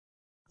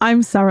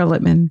I'm Sarah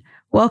Littman.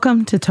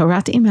 Welcome to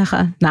Torat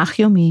Imecha Nach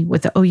Yomi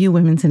with the OU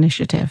Women's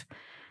Initiative.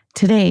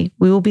 Today,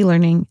 we will be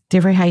learning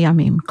Divrei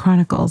HaYamim,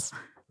 Chronicles,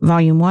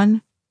 Volume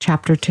 1,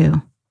 Chapter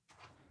 2.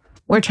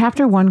 Where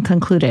Chapter 1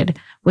 concluded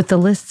with the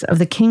lists of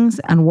the kings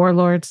and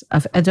warlords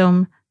of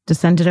Edom,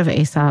 descendant of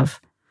Esav,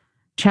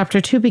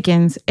 Chapter 2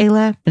 begins,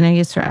 Alef b'nei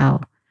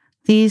Yisrael.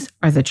 These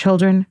are the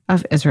children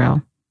of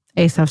Israel,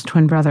 Esav's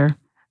twin brother.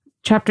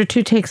 Chapter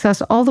 2 takes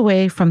us all the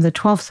way from the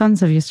 12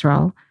 sons of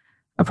Yisrael,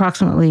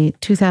 approximately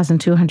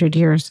 2,200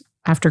 years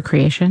after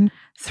creation,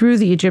 through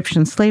the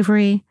Egyptian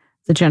slavery,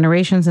 the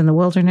generations in the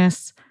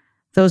wilderness,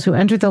 those who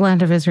entered the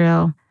land of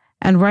Israel,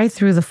 and right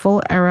through the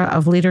full era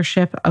of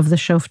leadership of the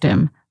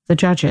Shoftim, the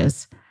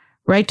judges,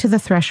 right to the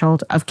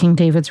threshold of King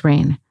David's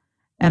reign,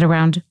 at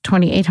around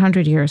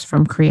 2,800 years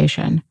from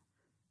creation.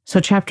 So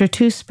chapter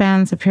 2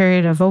 spans a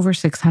period of over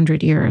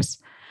 600 years.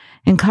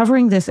 In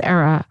covering this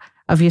era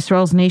of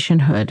Yisrael's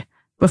nationhood,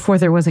 before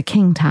there was a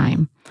king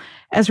time,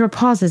 Ezra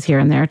pauses here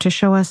and there to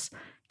show us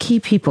key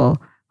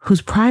people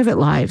whose private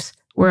lives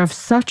were of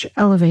such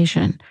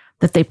elevation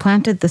that they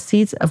planted the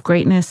seeds of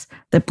greatness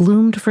that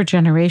bloomed for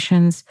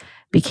generations,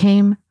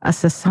 became a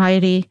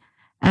society,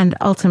 and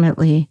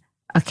ultimately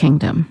a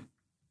kingdom.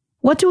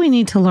 What do we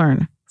need to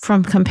learn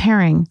from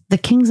comparing the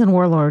kings and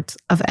warlords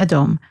of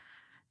Edom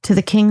to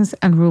the kings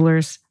and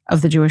rulers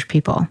of the Jewish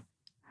people?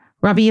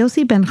 Rabbi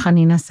Yossi ben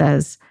Chanina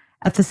says,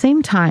 at the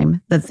same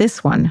time that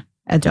this one,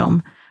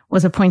 Edom,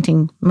 was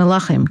appointing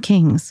Melachim,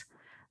 kings,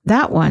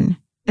 that one,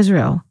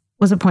 Israel,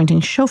 was appointing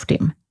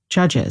Shoftim,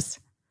 judges.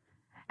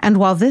 And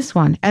while this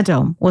one,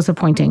 Edom, was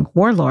appointing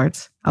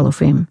warlords,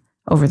 Alufim,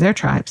 over their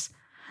tribes,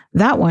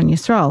 that one,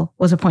 Yisrael,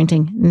 was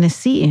appointing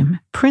Nesi'im,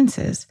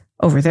 princes,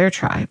 over their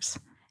tribes.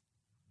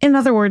 In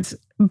other words,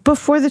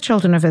 before the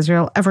children of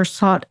Israel ever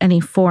sought any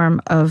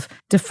form of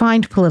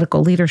defined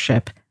political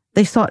leadership,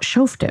 they sought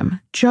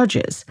Shoftim,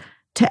 judges,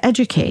 to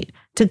educate,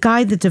 to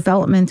guide the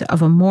development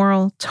of a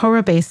moral,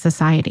 Torah-based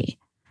society.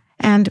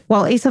 And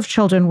while Esav's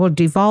children were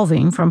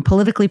devolving from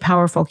politically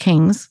powerful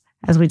kings,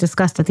 as we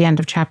discussed at the end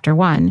of chapter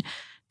 1,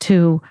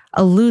 to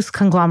a loose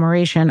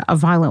conglomeration of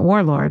violent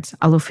warlords,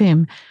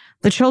 Alufim,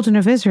 the children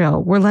of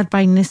Israel were led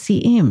by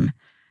Nesi'im,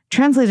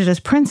 translated as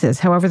princes.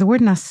 However, the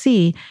word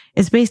Nasi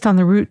is based on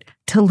the root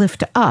to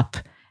lift up.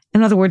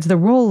 In other words, the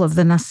role of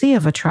the Nasi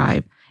of a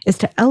tribe is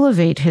to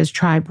elevate his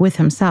tribe with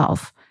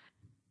himself.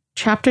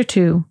 Chapter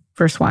 2,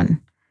 verse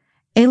 1.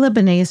 Ele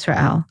b'nei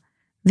Yisrael,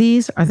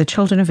 these are the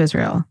children of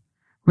Israel,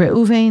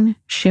 Reuven,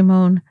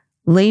 Shimon,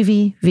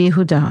 Levi,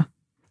 v'Yehuda,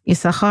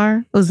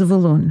 Yisachar,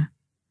 uZevulun,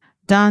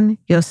 Dan,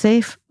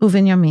 Yosef,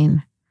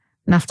 uBinyamin,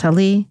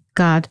 Naphtali,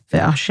 Gad,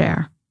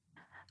 ve'Asher.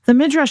 The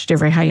Midrash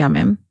Divrei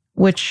HaYamim,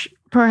 which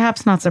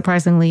perhaps not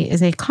surprisingly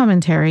is a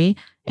commentary,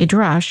 a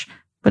drash,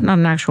 but not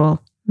an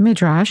actual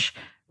midrash,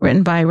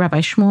 written by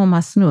Rabbi Shmuel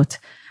Masnut,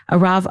 a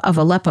Rav of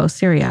Aleppo,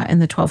 Syria, in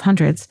the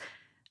 1200s,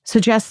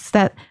 suggests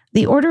that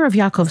the order of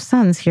Yaakov's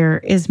sons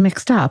here is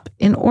mixed up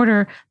in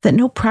order that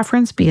no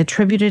preference be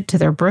attributed to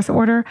their birth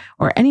order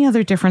or any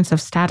other difference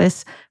of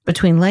status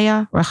between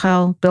Leah,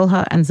 Rachel,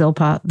 Bilhah, and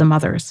Zilpah, the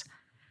mothers.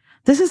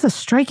 This is a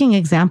striking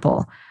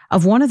example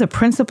of one of the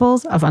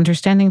principles of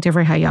understanding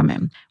Divrei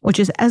HaYamim, which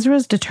is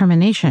Ezra's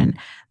determination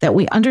that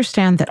we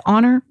understand that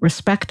honor,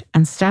 respect,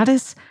 and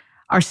status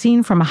are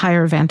seen from a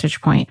higher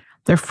vantage point.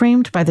 They're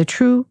framed by the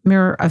true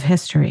mirror of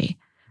history.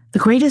 The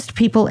greatest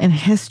people in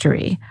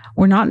history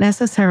were not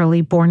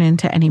necessarily born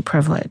into any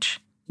privilege.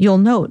 You'll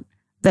note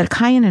that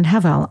Cain and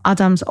Hevel,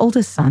 Adam's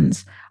oldest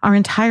sons, are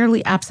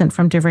entirely absent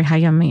from Divrei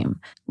HaYamim,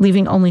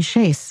 leaving only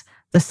Shes,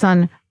 the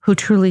son who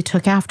truly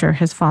took after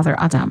his father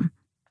Adam.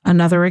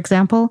 Another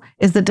example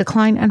is the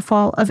decline and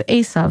fall of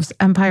Esav's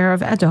empire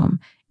of Edom,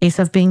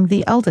 Esav being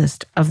the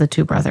eldest of the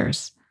two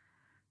brothers.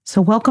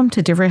 So welcome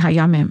to Divrei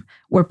HaYamim,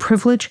 where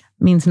privilege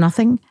means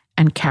nothing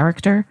and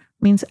character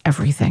means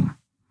everything.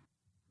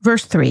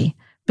 Verse 3,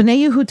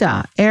 B'nei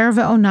Yehuda, Er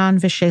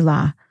ve'onan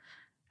v'shelah,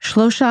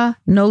 Shlosha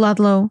nolad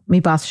lo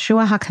mibas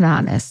shua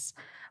haKanaanis,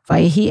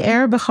 Vayehi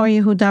Er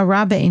b'chor Yehuda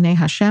ra be'enei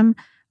Hashem,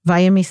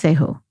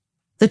 Vayemisehu.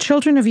 The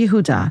children of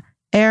Yehuda,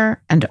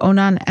 Er and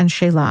Onan and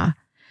Shelah,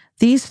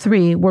 these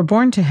three were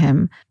born to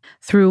him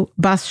through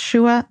Bas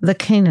Shua the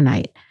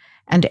Canaanite,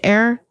 and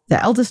Er,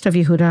 the eldest of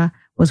Yehuda,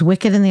 was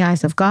wicked in the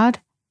eyes of God,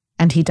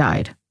 and he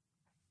died.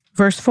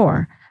 Verse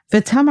 4,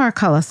 V'tamar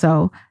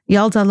kalaso,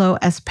 Yaldalo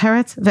es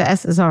Peretz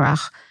ve'es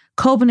Zorach,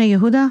 Kol b'nei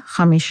Yehuda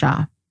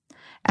chamisha.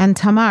 And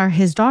Tamar,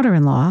 his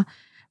daughter-in-law,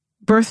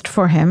 birthed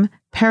for him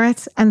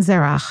Peretz and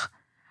Zerach,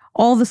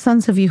 all the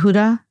sons of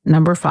Yehuda,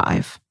 number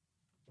 5.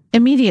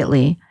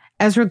 Immediately,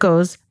 Ezra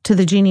goes to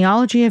the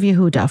genealogy of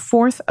Yehuda,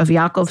 fourth of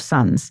Yaakov's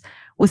sons,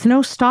 with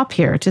no stop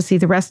here to see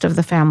the rest of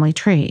the family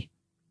tree.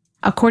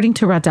 According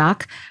to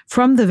Radak,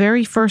 from the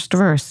very first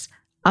verse,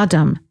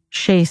 Adam,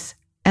 Shes,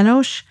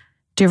 Enosh,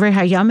 Divrei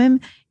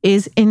HaYamim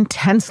is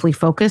intensely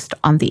focused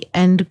on the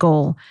end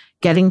goal,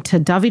 getting to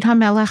David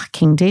HaMelech,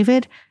 King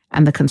David,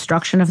 and the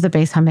construction of the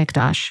Beis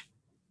HaMikdash.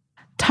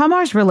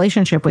 Tamar's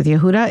relationship with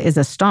Yehuda is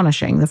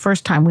astonishing. The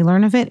first time we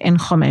learn of it in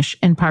Chumash,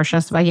 in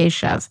Parshas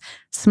Vayeshev,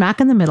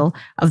 smack in the middle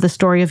of the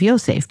story of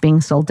Yosef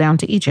being sold down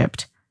to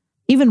Egypt.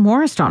 Even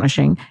more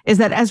astonishing is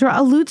that Ezra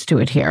alludes to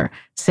it here,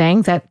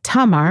 saying that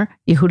Tamar,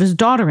 Yehuda's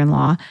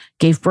daughter-in-law,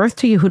 gave birth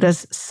to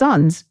Yehuda's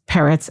sons,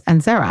 Peretz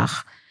and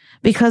Zerach.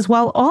 Because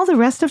while all the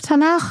rest of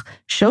Tanakh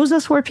shows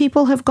us where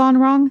people have gone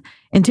wrong,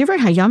 in Divrei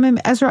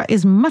HaYamim, Ezra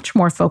is much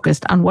more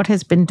focused on what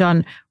has been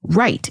done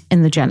right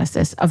in the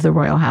genesis of the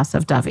royal house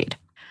of David.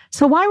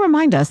 So why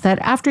remind us that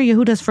after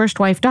Yehuda's first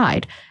wife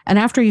died, and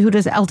after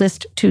Yehuda's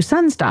eldest two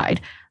sons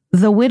died,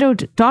 the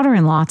widowed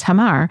daughter-in-law,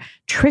 Tamar,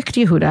 tricked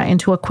Yehuda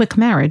into a quick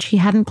marriage he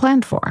hadn't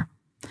planned for?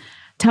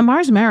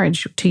 Tamar's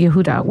marriage to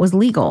Yehuda was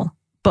legal,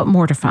 but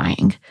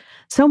mortifying.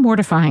 So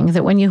mortifying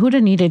that when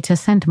Yehuda needed to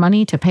send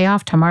money to pay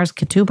off Tamar's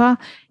ketubah,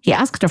 he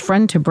asked a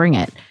friend to bring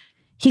it.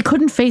 He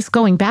couldn't face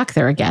going back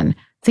there again,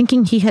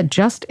 thinking he had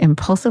just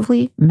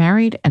impulsively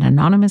married an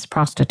anonymous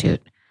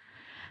prostitute.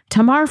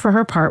 Tamar, for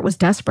her part, was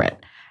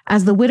desperate.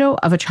 As the widow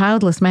of a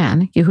childless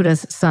man,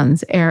 Yehuda's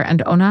sons, Er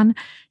and Onan,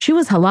 she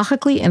was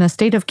halachically in a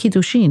state of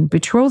kiddushin,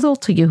 betrothal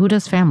to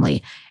Yehuda's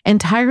family,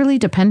 entirely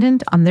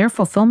dependent on their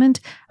fulfillment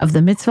of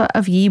the mitzvah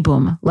of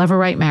yibum,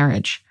 levirate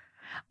marriage.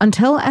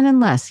 Until and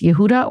unless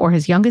Yehuda or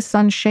his youngest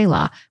son,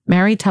 Shelah,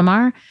 married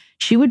Tamar,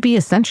 she would be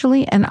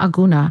essentially an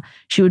aguna.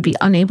 She would be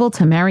unable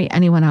to marry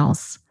anyone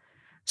else.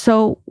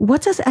 So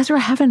what does Ezra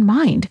have in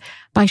mind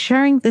by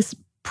sharing this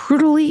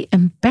brutally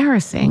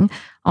embarrassing,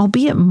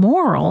 albeit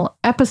moral,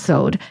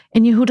 episode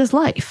in Yehuda's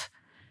life?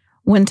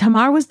 When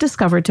Tamar was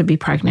discovered to be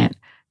pregnant,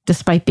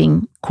 despite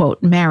being,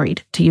 quote,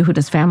 married to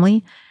Yehuda's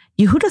family,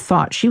 Yehuda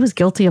thought she was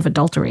guilty of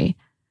adultery.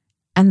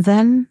 And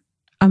then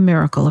a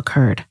miracle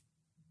occurred.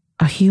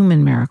 A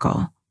human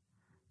miracle.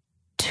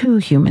 Two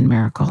human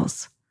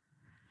miracles.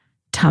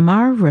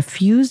 Tamar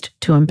refused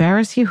to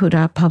embarrass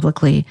Yehuda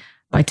publicly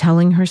by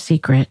telling her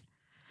secret.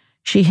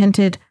 She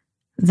hinted,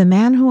 "The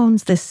man who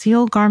owns this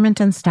seal, garment,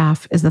 and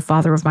staff is the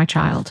father of my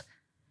child."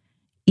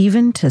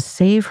 Even to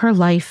save her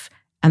life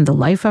and the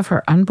life of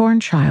her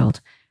unborn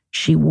child,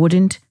 she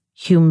wouldn't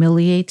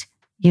humiliate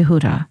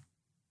Yehuda.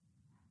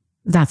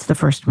 That's the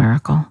first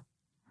miracle.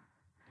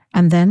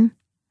 And then,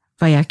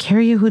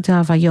 Vayakir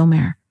Yehuda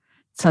vayomer,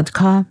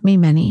 Tzadka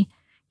mimeni,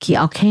 ki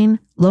alkein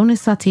lo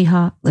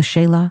nisatiha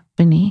l'shela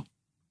b'ni.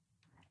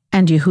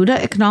 And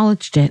Yehuda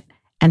acknowledged it,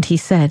 and he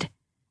said,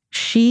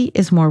 "She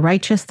is more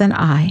righteous than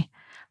I,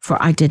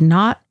 for I did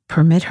not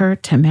permit her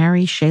to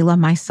marry Shelah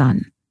my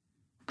son."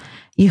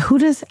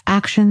 Yehuda's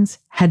actions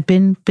had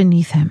been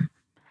beneath him,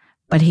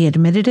 but he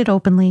admitted it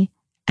openly,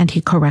 and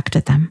he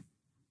corrected them.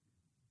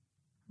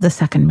 The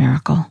second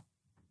miracle.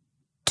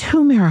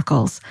 Two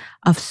miracles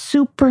of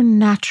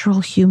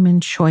supernatural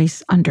human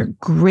choice under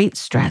great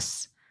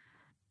stress.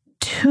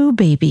 Two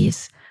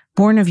babies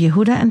born of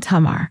Yehuda and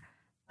Tamar,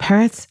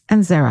 Peretz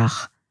and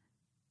Zerach.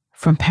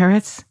 From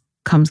Peretz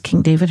comes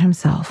King David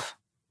himself.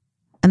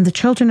 And the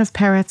children of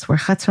Peretz were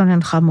Chetzron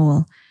and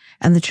Chamul,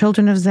 and the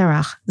children of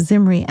Zerach,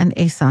 Zimri and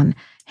Esan,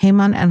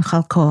 Heman and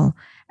Chalkol,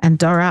 and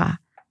Dara.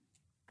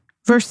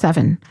 Verse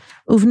 7,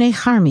 Uvnei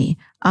Charmi,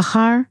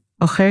 Achar,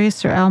 Ocher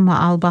Yisrael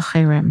Ma'al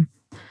Bacherem.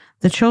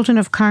 The children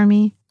of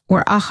Carmi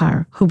were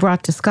Achar, who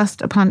brought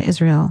disgust upon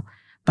Israel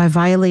by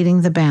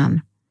violating the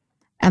ban.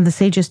 And the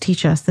sages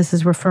teach us this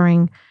is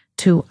referring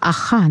to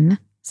Achan,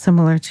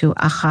 similar to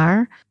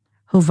Achar,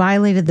 who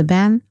violated the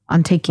ban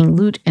on taking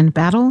loot in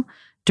battle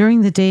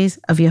during the days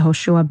of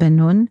Yehoshua ben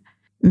Nun.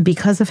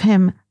 Because of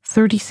him,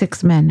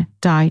 36 men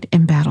died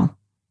in battle.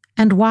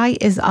 And why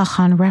is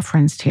Achan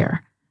referenced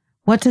here?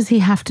 What does he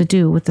have to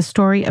do with the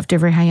story of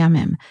Divrei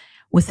HaYamim,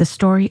 with the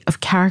story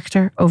of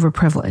character over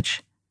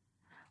privilege?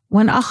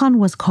 When Achan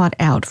was caught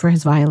out for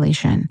his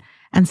violation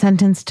and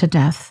sentenced to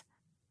death,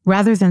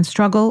 rather than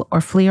struggle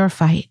or flee or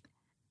fight,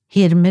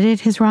 he admitted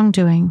his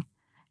wrongdoing,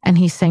 and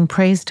he sang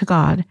praise to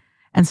God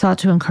and sought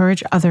to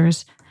encourage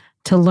others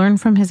to learn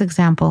from his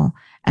example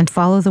and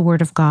follow the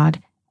word of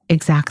God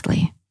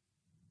exactly.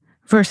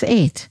 Verse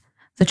 8,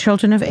 the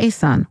children of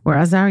Esan were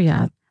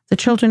Azariah, the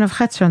children of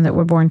Chetzron that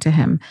were born to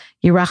him,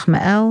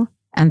 Yerachmael,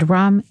 and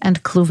Ram,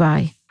 and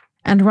Kluvai.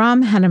 And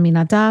Ram had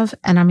Aminadav,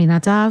 and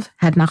Aminadav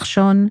had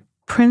Nachshon,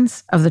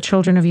 prince of the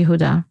children of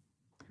Yehuda.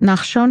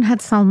 Nachshon had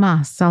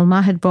Salma,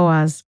 Salma had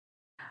Boaz.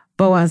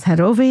 Boaz had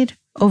Oved,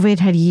 Oved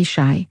had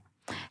Yishai.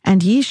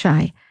 And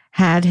Yishai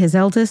had his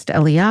eldest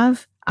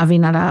Eliav,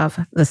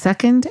 Avinadav the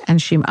second, and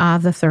Shim'ah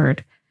the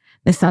third.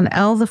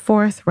 Nisanel the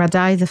fourth,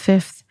 Radai the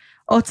fifth,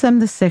 Otzem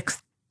the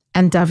sixth,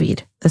 and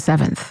David the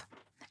seventh.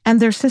 And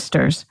their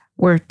sisters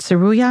were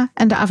Tzeruiah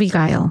and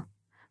Avigail.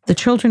 The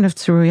children of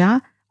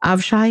Tzeruiah,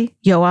 Avshai,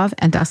 Yoav,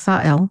 and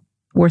Asael,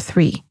 were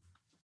 3.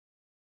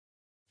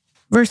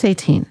 Verse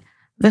 18,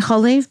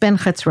 V'chalev ben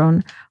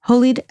Chetzron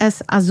holid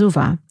es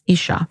Azuva,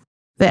 Isha,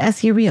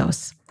 ve'es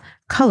Yirios.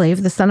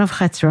 Kalev, the son of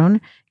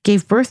Chetzron,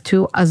 gave birth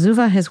to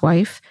Azuva his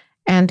wife,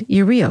 and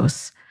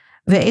Yirios.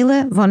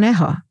 Ve'ele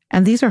voneha,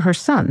 and these are her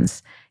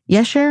sons,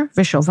 Yesher,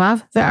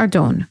 V'shovav,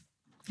 ve'ardon.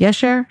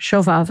 Yesher,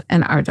 Shovav,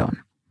 and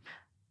Ardon.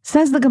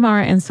 Says the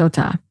Gemara in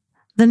Sota,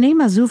 The name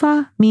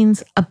Azuvah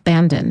means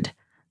abandoned.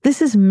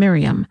 This is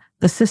Miriam,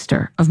 the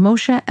sister of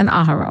Moshe and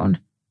Aharon.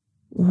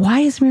 Why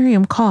is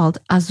Miriam called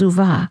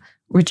Azuvah,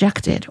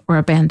 rejected or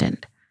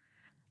abandoned?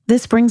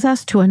 This brings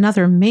us to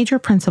another major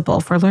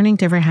principle for learning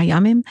Divrei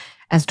HaYamim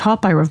as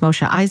taught by Rav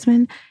Moshe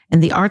Eisman in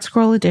the Art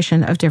Scroll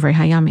edition of Divrei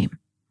HaYamim.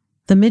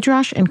 The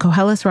Midrash in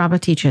Koheles Rabbah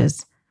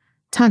teaches,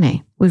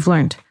 Tane, we've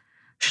learned,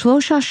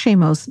 Shlosha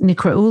Shemos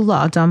Nikra'u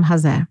La'adam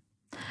Hazeh.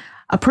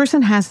 A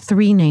person has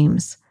 3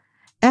 names.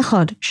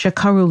 Echad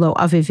Shekaru Lo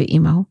Aviv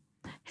Ve'imo.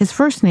 His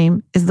first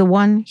name is the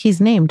one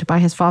he's named by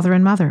his father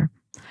and mother.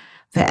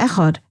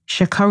 Ve'echad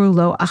Shekaru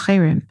Lo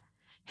Acherim.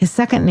 His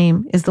second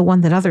name is the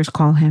one that others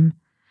call him.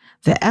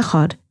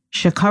 Ve'echad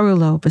Shekaru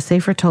Lo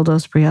B'Sefer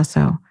Toldos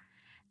Briaso.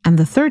 And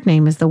the third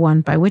name is the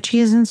one by which he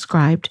is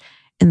inscribed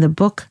in the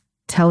book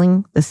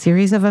telling the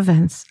series of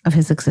events of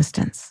his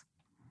existence.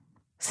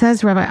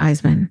 Says Rabbi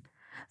Eisman,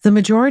 the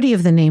majority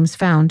of the names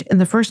found in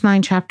the first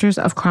 9 chapters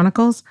of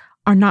Chronicles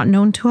are not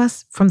known to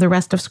us from the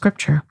rest of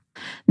Scripture.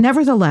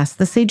 Nevertheless,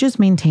 the sages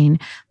maintain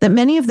that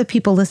many of the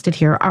people listed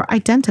here are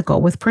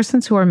identical with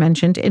persons who are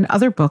mentioned in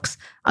other books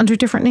under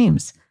different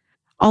names.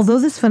 Although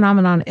this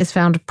phenomenon is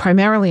found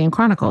primarily in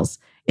Chronicles,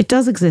 it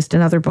does exist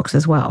in other books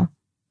as well.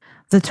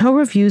 The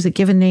Torah views a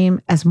given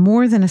name as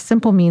more than a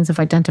simple means of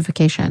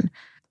identification.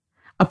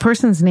 A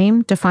person's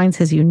name defines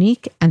his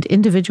unique and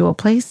individual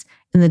place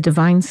in the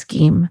divine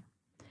scheme.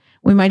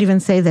 We might even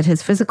say that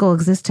his physical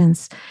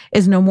existence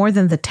is no more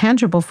than the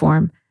tangible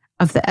form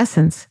of the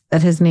essence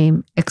that his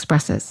name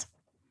expresses.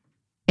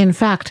 In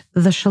fact,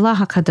 the Shalah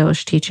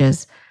HaKadosh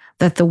teaches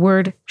that the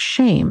word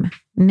shem,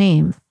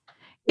 name,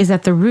 is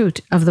at the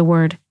root of the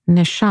word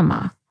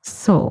neshama,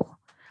 soul,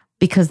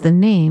 because the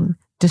name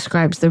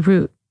describes the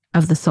root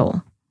of the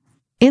soul.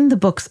 In the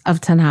books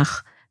of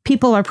Tanakh,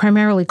 people are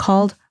primarily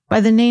called by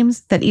the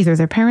names that either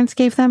their parents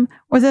gave them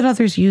or that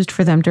others used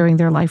for them during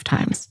their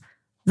lifetimes,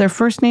 their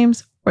first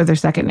names or their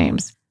second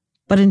names.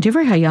 But in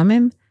Divrei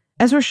HaYamim,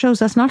 Ezra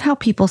shows us not how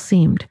people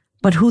seemed,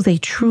 but who they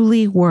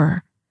truly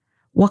were,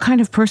 what kind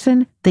of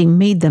person they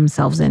made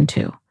themselves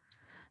into.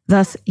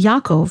 Thus,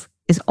 Yaakov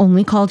is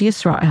only called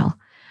Yisrael,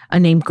 a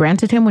name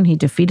granted him when he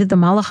defeated the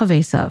Malach of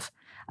Esav,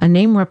 a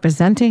name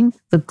representing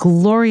the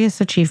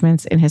glorious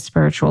achievements in his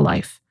spiritual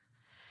life.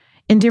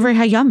 In Divrei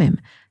HaYamim,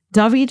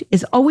 David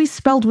is always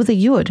spelled with a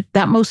yud,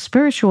 that most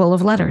spiritual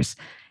of letters,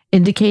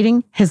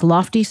 indicating his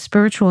lofty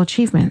spiritual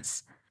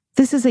achievements.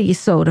 This is a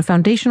yisod, a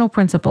foundational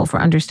principle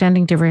for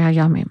understanding Divrei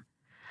HaYamim.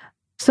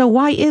 So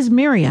why is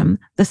Miriam,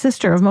 the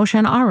sister of Moshe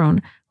and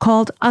Aaron,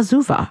 called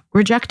Azuvah,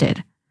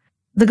 rejected?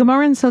 The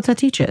Gemara in Sota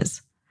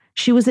teaches,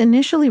 she was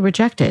initially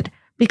rejected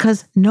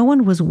because no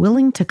one was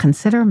willing to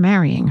consider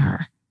marrying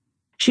her.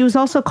 She was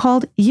also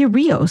called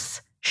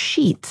Yirios,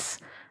 sheets,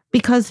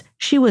 because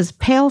she was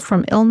pale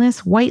from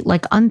illness, white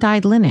like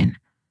undyed linen.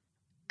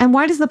 And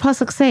why does the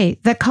pasuk say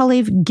that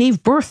Kalev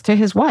gave birth to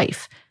his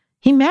wife?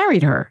 He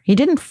married her. He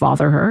didn't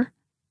father her.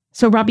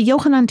 So Rabbi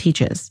Yochanan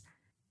teaches,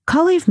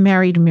 Kalev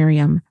married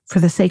Miriam for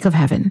the sake of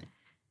heaven.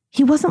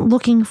 He wasn't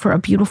looking for a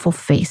beautiful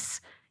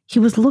face. He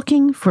was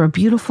looking for a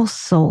beautiful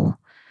soul,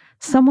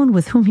 someone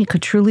with whom he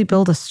could truly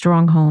build a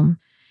strong home.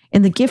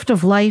 In the gift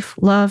of life,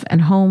 love,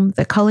 and home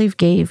that Kalev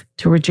gave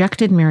to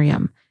rejected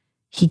Miriam,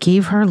 he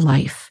gave her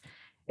life.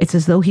 It's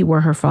as though he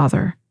were her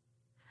father.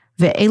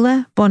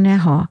 Ve'ele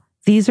boneha,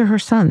 these are her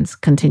sons,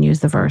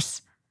 continues the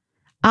verse.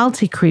 Al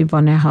tikri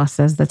boneha,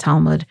 says the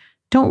Talmud.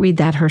 Don't read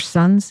that, her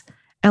sons.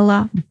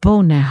 Ella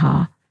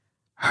boneha,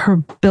 her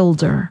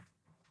builder.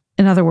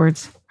 In other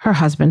words, her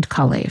husband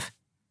Kalev.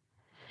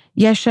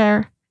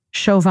 Yesher,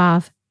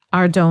 Shovav,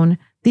 Ardon,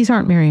 these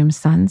aren't Miriam's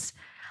sons.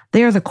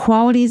 They are the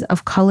qualities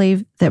of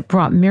Kalev that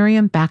brought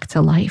Miriam back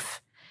to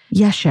life.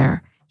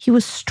 Yesher, he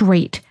was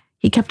straight.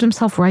 He kept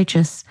himself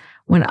righteous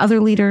when other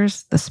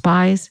leaders, the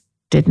spies,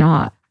 did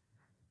not.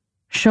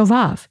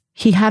 Shovav,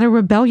 he had a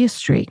rebellious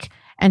streak,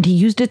 and he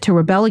used it to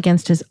rebel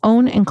against his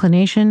own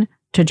inclination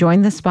to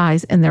join the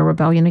spies in their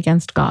rebellion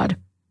against God.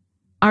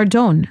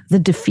 Ardon, the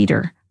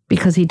defeater,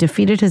 because he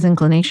defeated his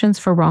inclinations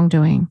for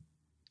wrongdoing.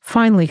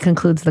 Finally,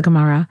 concludes the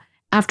Gemara,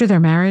 after their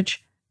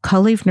marriage,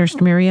 Kalev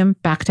nursed Miriam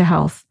back to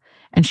health,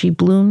 and she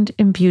bloomed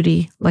in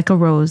beauty like a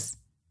rose,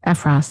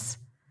 Ephras.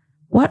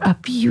 What a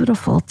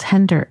beautiful,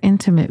 tender,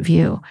 intimate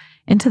view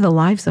into the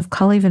lives of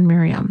Kalev and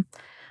Miriam.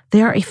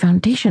 They are a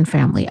foundation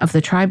family of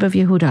the tribe of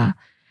Yehuda.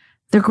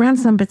 Their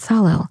grandson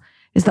Betzalel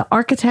is the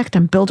architect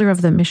and builder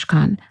of the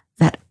Mishkan,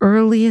 that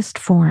earliest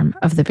form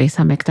of the Beis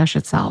HaMikdash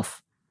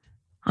itself.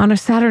 On a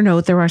sadder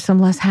note, there are some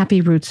less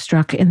happy roots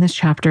struck in this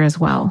chapter as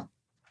well.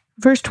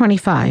 Verse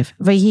 25,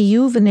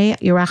 Vayiyu v'nei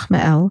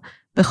Yerachmeel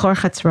b'chor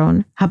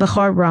Chetzron,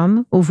 ha-b'chor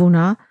Ram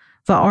uvuna,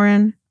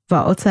 va'oren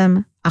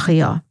va'otzem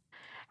achiyah.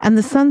 And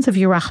the sons of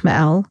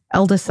Yerachmeel,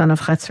 eldest son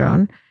of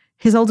Chetzron,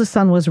 his oldest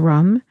son was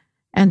Ram,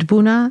 and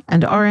Buna,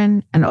 and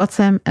Oren, and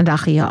Otzem, and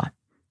Achiyah.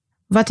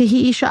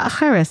 Vatihi isha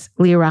acheres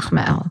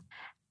liYerachmeel.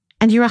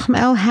 And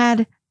Yerachmeel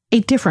had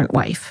a different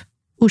wife,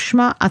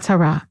 Ushma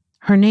Atara.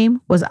 Her name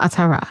was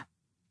Atara.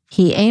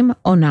 He aim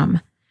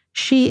Onam.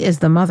 She is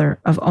the mother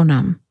of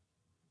Onam.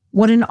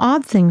 What an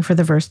odd thing for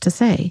the verse to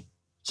say.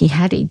 He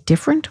had a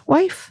different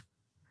wife?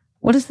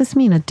 What does this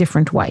mean, a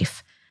different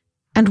wife?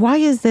 And why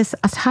is this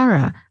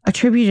Atara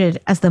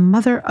attributed as the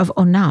mother of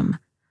Onam?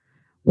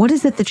 What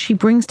is it that she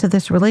brings to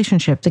this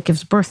relationship that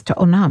gives birth to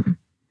Onam?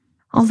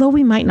 Although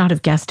we might not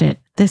have guessed it,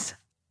 this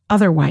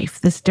other wife,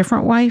 this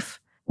different wife,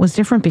 was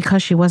different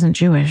because she wasn't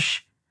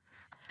Jewish.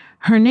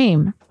 Her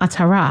name,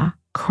 Atara,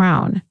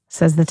 crown,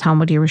 says the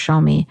Talmud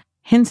Yerushalmi,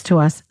 hints to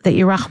us that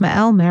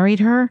Yerachmael married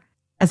her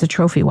as a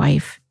trophy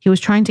wife. He was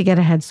trying to get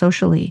ahead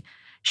socially,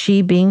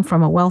 she being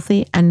from a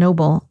wealthy and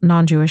noble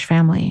non-Jewish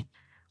family.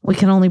 We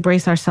can only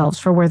brace ourselves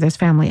for where this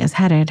family is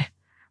headed.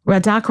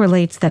 Radak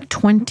relates that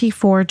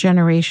 24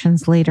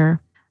 generations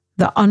later,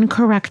 the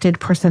uncorrected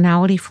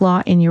personality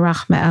flaw in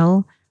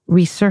Yerachmael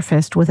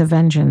resurfaced with a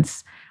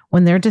vengeance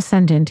when their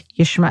descendant,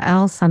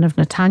 Yishmael, son of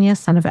Netanyah,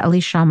 son of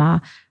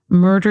Elishama,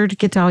 murdered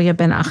Gedaliah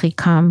ben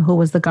Achikam, who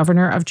was the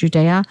governor of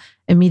Judea,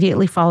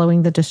 immediately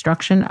following the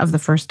destruction of the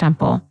first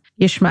temple.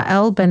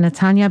 Yishmael ben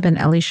Netanyah ben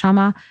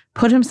Elishama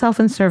put himself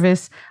in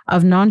service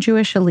of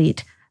non-Jewish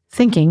elite,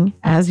 thinking,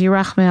 as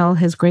Yerachmael,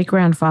 his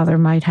great-grandfather,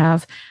 might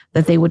have,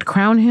 that they would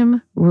crown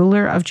him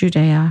ruler of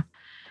Judea.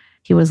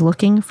 He was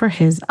looking for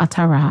his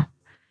Atara.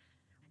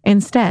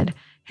 Instead,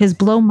 his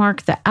blow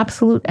marked the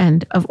absolute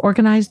end of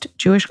organized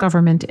Jewish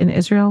government in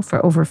Israel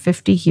for over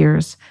 50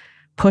 years,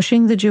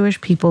 pushing the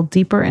Jewish people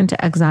deeper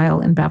into exile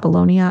in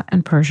Babylonia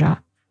and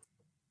Persia.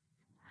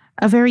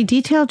 A very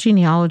detailed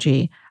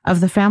genealogy of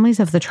the families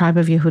of the tribe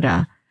of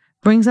Yehuda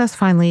brings us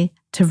finally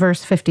to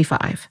verse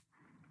 55.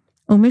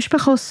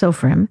 Umishpachos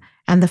Sofrim,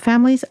 and the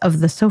families of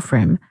the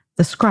Sofrim,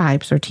 the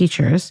scribes or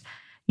teachers,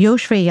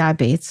 Yoshvei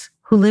Yabetz,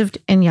 who lived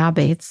in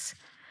Yabetz,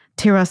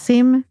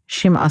 Tirasim,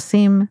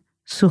 Shimasim,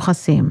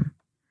 Suchasim.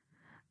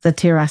 The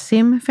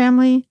Tirasim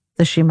family,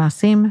 the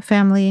Shimasim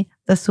family,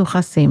 the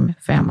Suchasim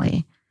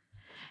family.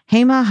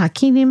 Hema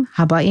Hakinim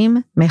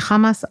Habaim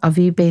Mechamas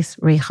Avi Beis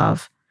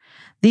Rechav.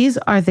 These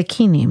are the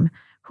Kinim,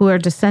 who are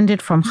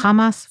descended from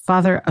Hamas,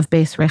 father of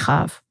Beis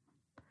Rechav.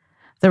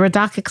 The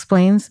Radak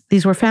explains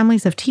these were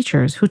families of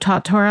teachers who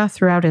taught Torah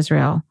throughout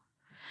Israel.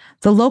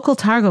 The local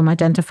Targum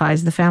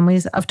identifies the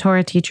families of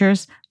Torah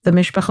teachers, the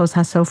Mishpachos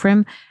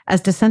HaSofrim, as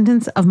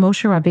descendants of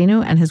Moshe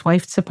Rabbeinu and his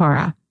wife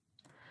Tzipporah.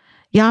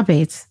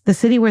 Yabetz, the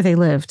city where they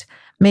lived,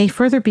 may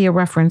further be a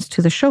reference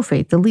to the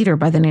Shofet, the leader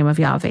by the name of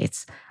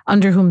Yabetz,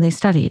 under whom they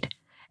studied.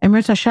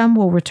 Emrit Hashem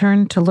will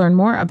return to learn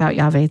more about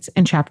Yabetz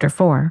in chapter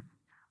 4.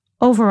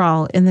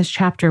 Overall, in this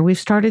chapter, we've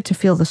started to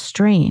feel the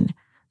strain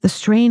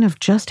of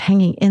just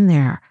hanging in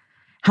there,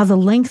 how the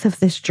length of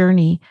this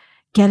journey,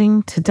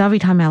 getting to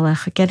David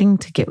HaMelech, getting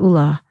to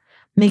Geula,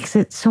 makes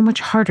it so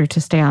much harder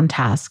to stay on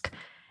task.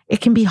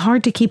 It can be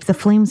hard to keep the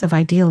flames of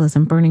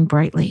idealism burning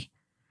brightly.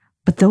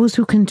 But those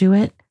who can do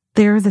it,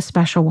 they're the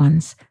special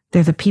ones.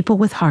 They're the people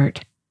with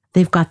heart.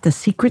 They've got the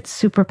secret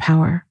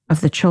superpower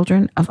of the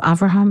children of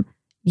Avraham,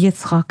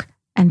 Yitzchak,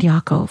 and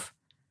Yaakov.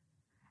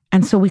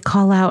 And so we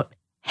call out,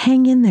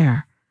 hang in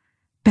there.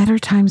 Better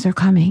times are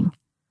coming.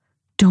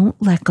 Don't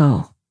let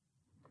go.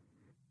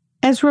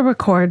 Ezra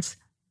records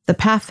the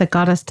path that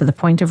got us to the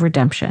point of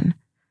redemption.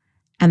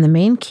 And the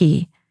main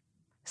key,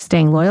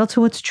 staying loyal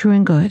to what's true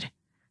and good,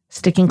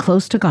 sticking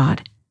close to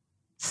God,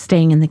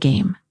 staying in the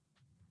game.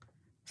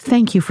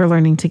 Thank you for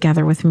learning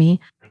together with me.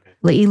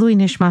 Le'ilui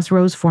Nishmas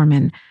Rose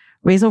Foreman,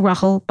 Rezel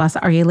Rachel Bas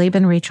Aryeh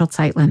Ben Rachel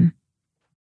Zeitlin.